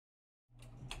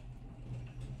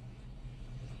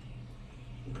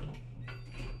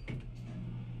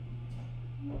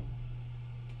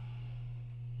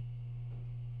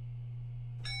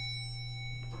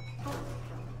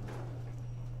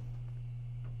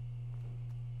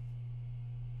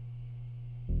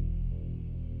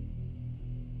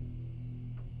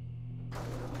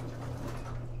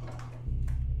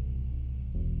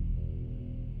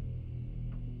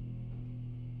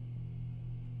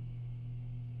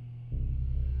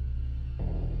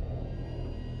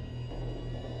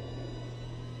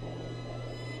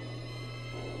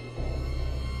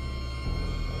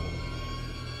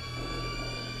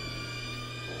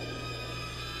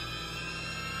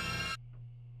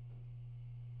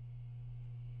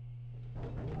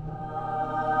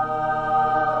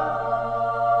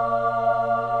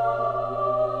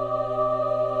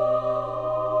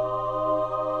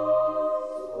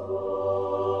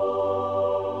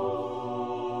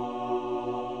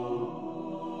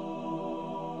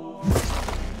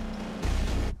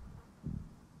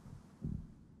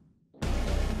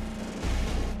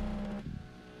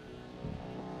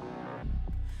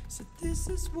So this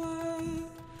is what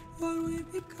we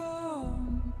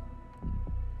become.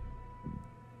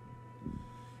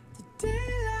 The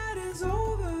daylight is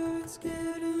over, it's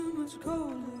getting much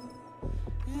colder,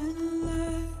 and the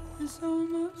light is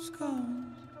almost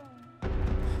gone.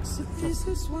 So this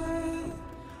is where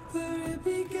it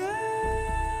begins.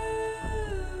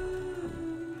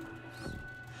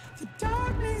 The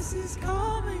darkness is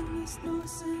coming, there's no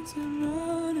sense in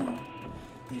running.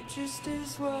 It just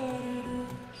is what it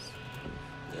is.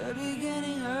 The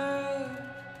beginning of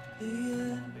the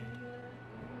end.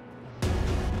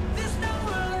 There's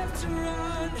nowhere left to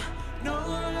run,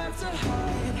 nowhere left to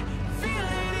hide. Feel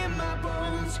it in my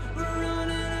bones, we're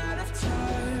running out of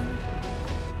time.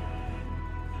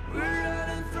 We're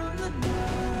running from the night.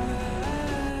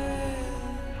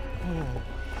 Oh.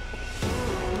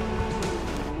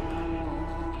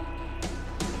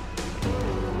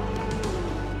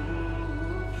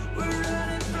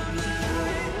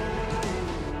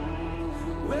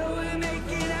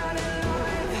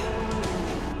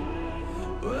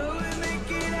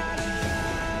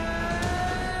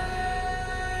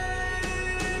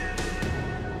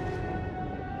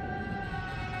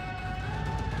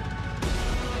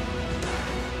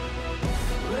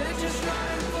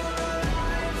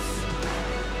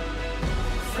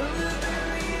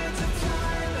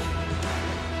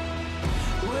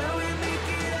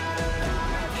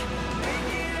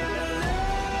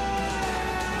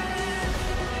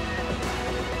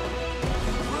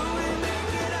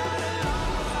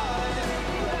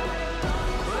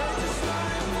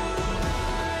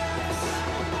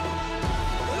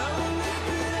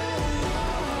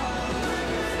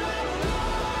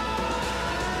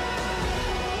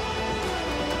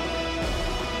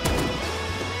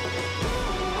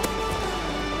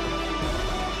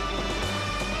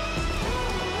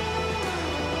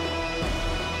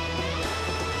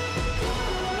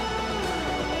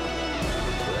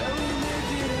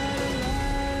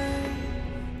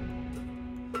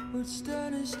 What's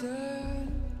done is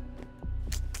done.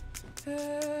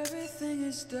 Everything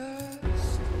is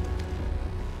dust.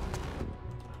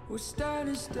 What's done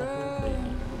is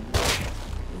done.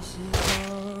 This is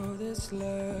all that's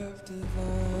left of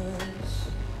us.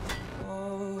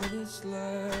 All that's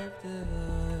left of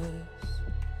us.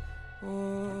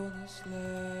 All that's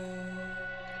left.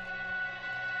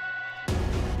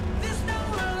 There's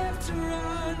nowhere left to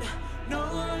run,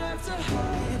 nowhere left to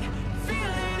hide. Feel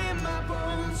it in my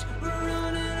bones, we're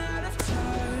running out of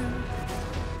time.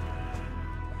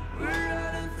 We're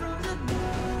running from the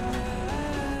night.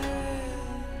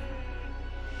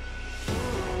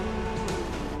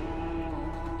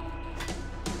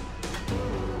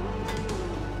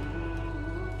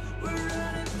 We're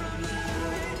running from the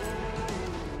night.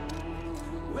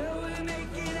 Will we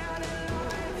make it out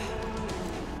alive?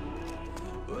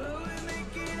 Will we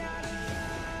make it out alive?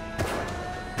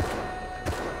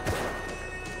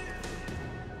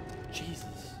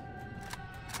 Jesus.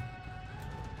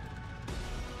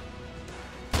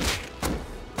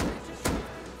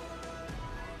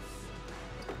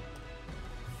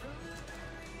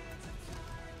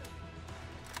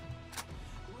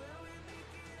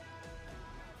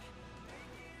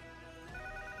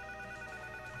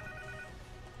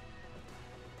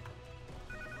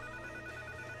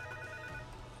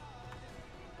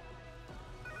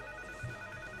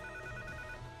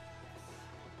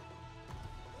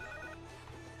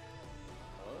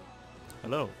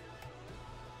 Hello.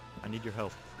 I need your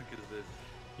help. Look at this.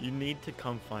 You need to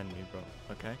come find me, bro.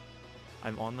 Okay?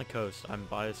 I'm on the coast. I'm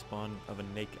by a spawn of a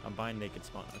naked. I'm by a naked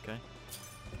spawn. Okay?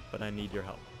 But I need your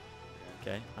help.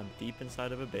 Okay? I'm deep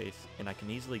inside of a base, and I can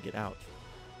easily get out.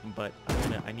 But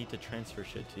I need to transfer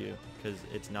shit to you because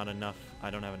it's not enough.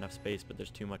 I don't have enough space, but there's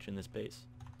too much in this base.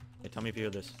 Hey, tell me if you hear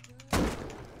this.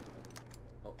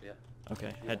 Oh yeah.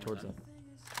 Okay, head towards them.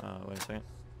 Wait a second.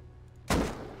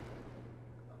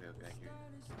 Okay, okay, here.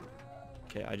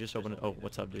 Okay, I just opened it. Oh,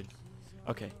 what's up, dude?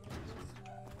 Okay.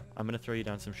 I'm gonna throw you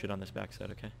down some shit on this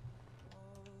backside, okay?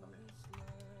 Okay.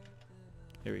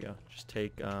 Here we go. Just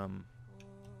take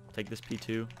this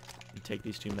P2, and take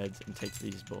these 2 meds, and take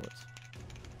these bullets.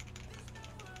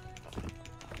 Oh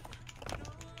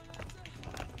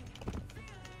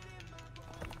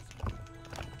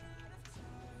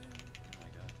my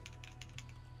god.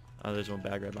 Oh, there's one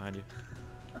bag right behind you.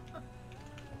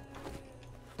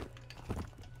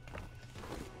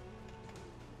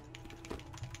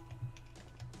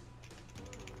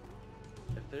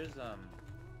 If there's okay,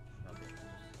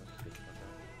 let's just get the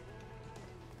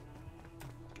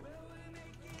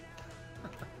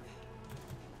fuck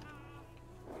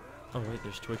Oh wait,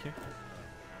 there's Twig here.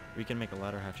 We can make a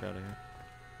ladder hatch out of here.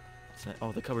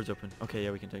 Oh, the cupboard's open. Okay,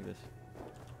 yeah, we can take this.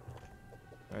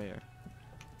 Right here.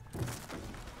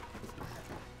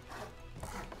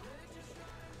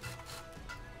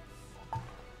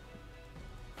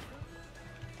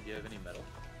 Do you have any metal?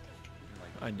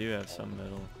 Like, I do have some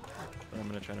metal, but I'm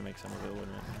gonna try to make some of it wood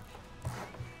right now.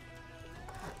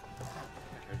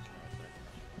 I heard some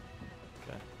outside.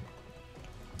 Okay.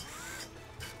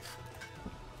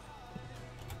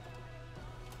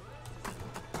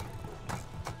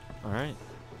 Alright.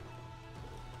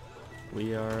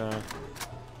 We are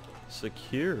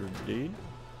secure, dude.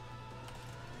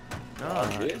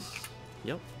 Nice.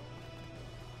 Yep.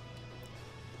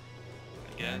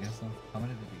 I Yes. guess so. How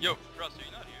many did we Yo, get? Russ, are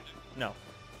you not here, dude? No.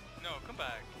 No, come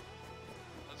back.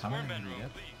 Let's How form many men did we room,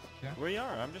 get? please. Yeah. We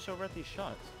are. I'm just over at these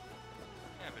shots.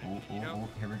 Yeah, but Oh, you know.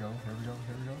 here we go, here we go,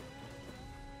 here we go.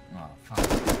 Oh, fuck. What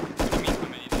do you mean, how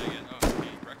many did I get? Oh, okay,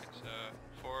 rockets.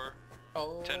 4.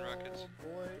 Oh, 10 rockets.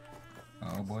 boy.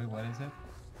 Oh boy, what is it?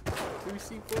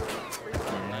 2C4.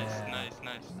 Nice, Yeah. nice,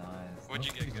 nice. Nice. What'd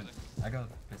you That was get, pretty good. I got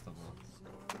pistol bullets.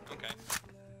 Okay.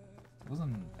 It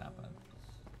wasn't that bad.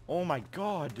 Oh my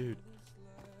god, dude.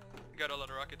 Got a lot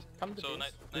of rockets. Come to So base.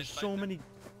 nice. There's Nice so fight there. many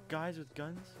guys with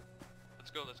guns.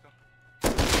 Let's go, let's go.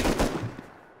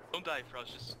 Don't die,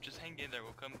 Frost. Just hang in there.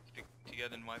 We'll come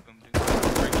together and wipe them, dude.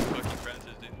 Freaking fucking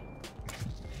Francis, dude.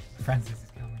 Francis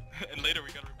is coming. And later we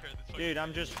gotta repair this fucking Dude, I'm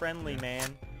thing. just friendly,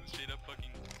 man. Straight up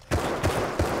fucking.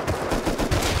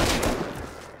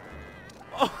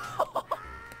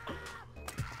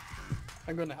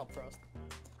 I'm gonna help Frost.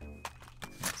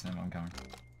 Yes, I'm coming.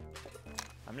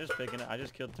 I'm just picking it. I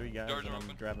just killed 3 guys Doors and are I'm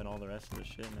open. grabbing all the rest of the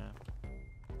shit now.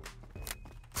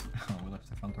 We left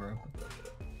the front door open.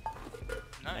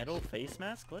 Nice. Metal face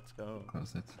mask? Let's go.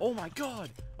 Close it. Oh my god!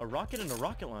 A rocket and a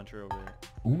rocket launcher over here.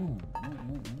 Ooh, ooh,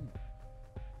 ooh, ooh.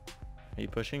 Are you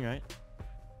pushing, right?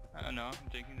 I don't know. I'm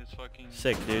taking this fucking.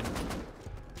 Sick, dude.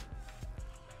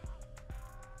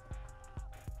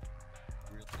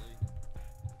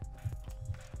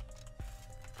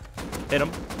 Hit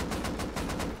him.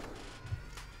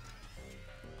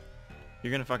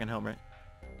 You're gonna fucking help, right?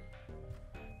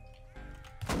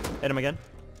 Hit him again.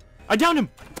 I downed him!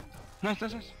 Nice,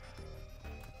 nice, nice.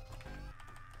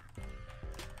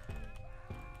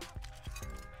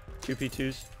 Two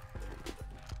P2s.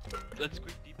 Let's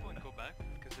quick depot and go back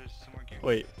because there's some more gear.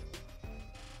 Wait.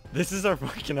 This is our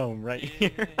fucking home, right Yeah,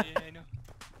 here. I know.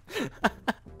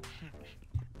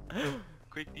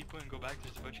 Quick depot and go back.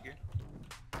 There's a bunch of gear.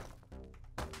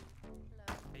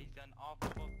 He's done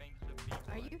awful things to people.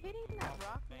 Are you hitting that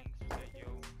rock? Things to you.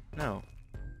 No.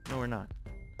 No, we're not.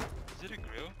 Is it a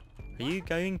grill? Are you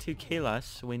going to kill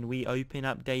us when we open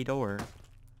up the door?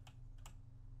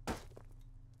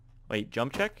 Wait,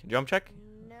 jump check? Jump check?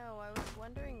 No, I was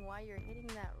wondering why you're hitting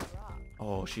that rock.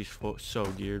 Oh, she's so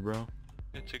geared, bro.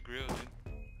 It's a grill,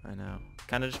 dude. I know.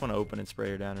 Kinda just want to open and spray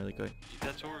her down really quick.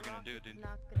 That's what we're That gonna rock do, is dude.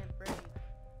 not gonna break.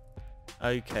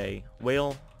 Okay.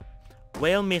 Well,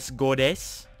 Miss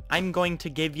Goddess, I'm going to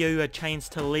give you a chance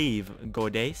to leave,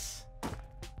 Goddess.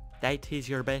 That is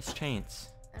your best chance.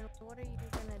 And what are you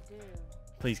gonna do?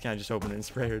 Please, can I just open it and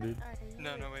spray her, dude?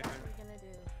 No, no, wait, What are you gonna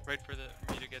do? Wait for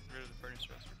me to get rid of the furnace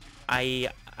rust.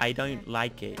 I don't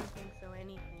like it. Anything, so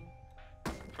anything.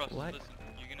 Frost, What? listen.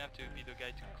 You're gonna have to be the guy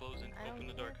to close and I open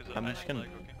the don't door care because if I'm you just like gonna-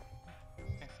 me. okay?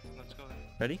 Okay, let's go then.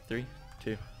 Ready? 3,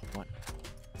 2, 1.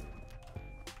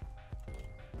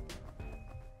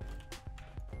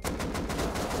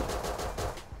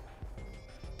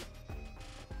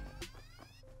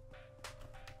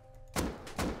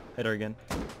 Hit her again.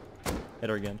 Hit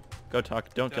her again. Go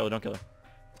talk. Don't kill her. Don't kill her.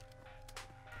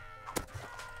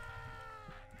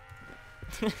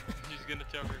 She's gonna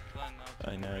tell her plan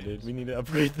now. I know, dude. We need to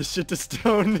upgrade this shit to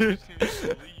stone, dude. Just need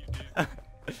to leave, dude.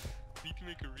 Need to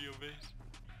make a real base.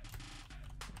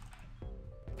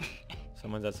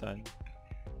 Someone's outside.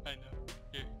 I know.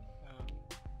 Here.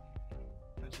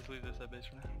 Let's just leave this at base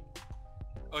for now.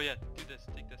 Oh yeah, do this.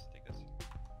 Take this. Take this.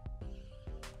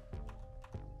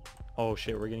 Oh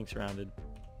shit, we're getting surrounded.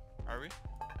 Are we?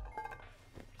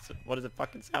 So, what does it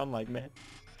fucking sound like, man?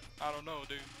 I don't know,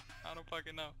 dude. I don't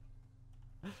fucking know.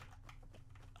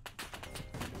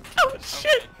 Oh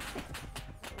shit!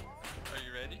 Are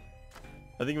you ready?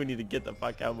 I think we need to get the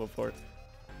fuck out before.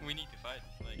 We need to fight.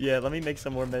 Like, Yeah, let me make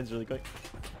some more meds really quick.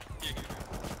 yeah, go.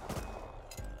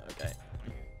 Okay.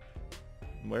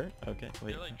 Where? Okay,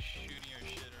 wait. They're like shooting our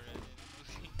shit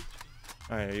already.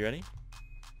 Alright, are you ready?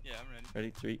 Yeah, I'm ready.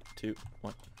 Ready? 3, 2,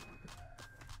 1.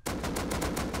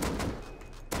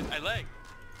 I lag.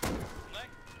 Lag.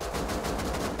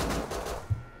 Oh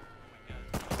my god.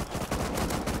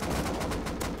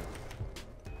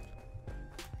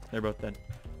 They're both dead.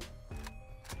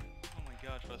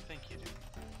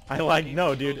 I lagged.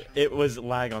 No, dude. It was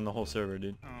lag on the whole server,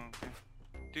 dude. Oh, okay.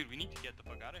 Dude, we need to get the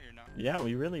fuck out of here now. Yeah,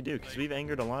 we really do, because we've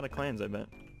angered a lot of clans, I bet.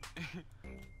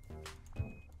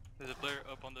 There's a player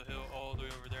up on the hill all the way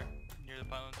over there, near the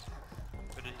pylons.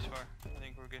 But he's far. I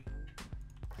think we're good.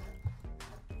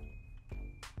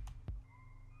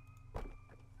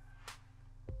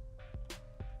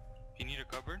 If you need a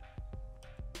cupboard.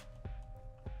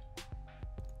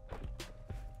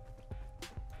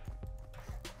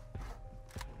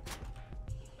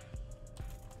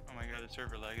 Oh my god, the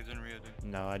server lag is unreal,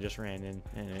 dude. No, I just ran in,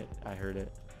 and I heard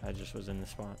it. I just was in the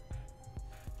spot.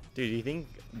 Dude, do you think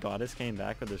Goddess came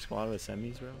back with their squad with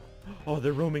semis, bro? Oh,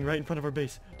 they're roaming right in front of our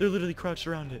base. They're literally crouched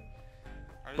around it.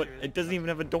 Are they But really? it doesn't even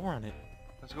have a door on it.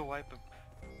 Let's go wipe him.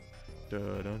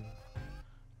 Dun dun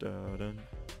dun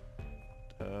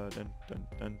dun dun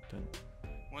dun dun.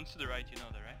 One's to the right, you know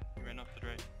that, right? He ran off to the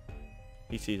right.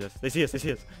 He sees us. They see us. They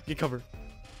see us. Get cover.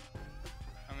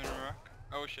 I'm in a rock.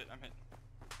 Oh shit, I'm hit.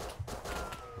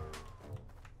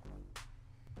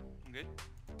 I'm good.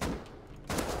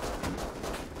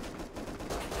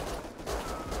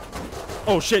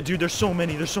 Oh shit, dude. There's so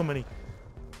many. There's so many.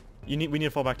 We need to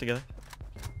fall back together.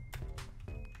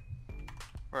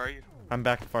 Where are you? I'm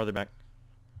back, farther back.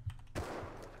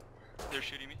 They're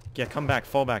shooting me. Yeah, come back.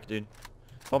 Fall back, dude.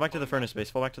 Fall back to the furnace base.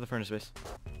 Fall back to the furnace base.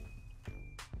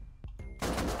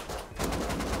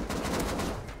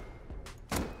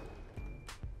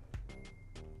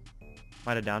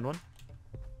 Might have downed one.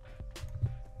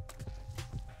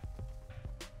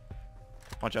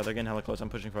 Watch out, they're getting hella close. I'm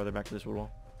pushing farther back to this wood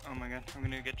wall. Oh my god, I'm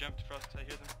gonna get jumped, Frost. I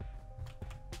hear them.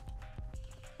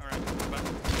 Alright, come back.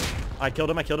 I killed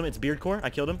him. It's Beard Core. I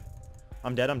killed him.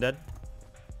 I'm dead.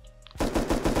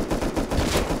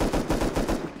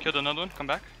 Killed another one, come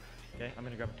back. Okay, I'm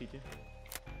gonna grab a P2.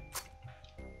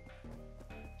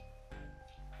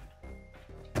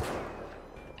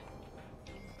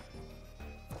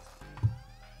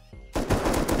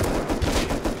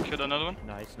 Killed another one.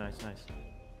 Nice. Is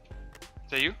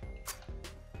that you?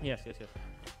 Yes.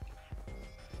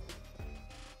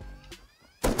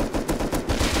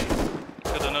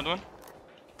 Killed another one.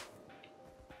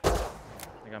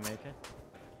 I got my AK.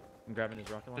 I'm grabbing his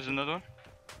rocket There's launcher. another one.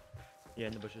 Yeah,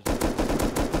 in the bushes.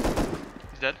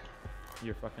 He's dead.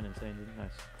 You're fucking insane, dude.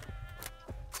 Nice.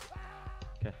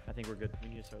 Okay, I think we're good. We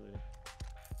need to start looting.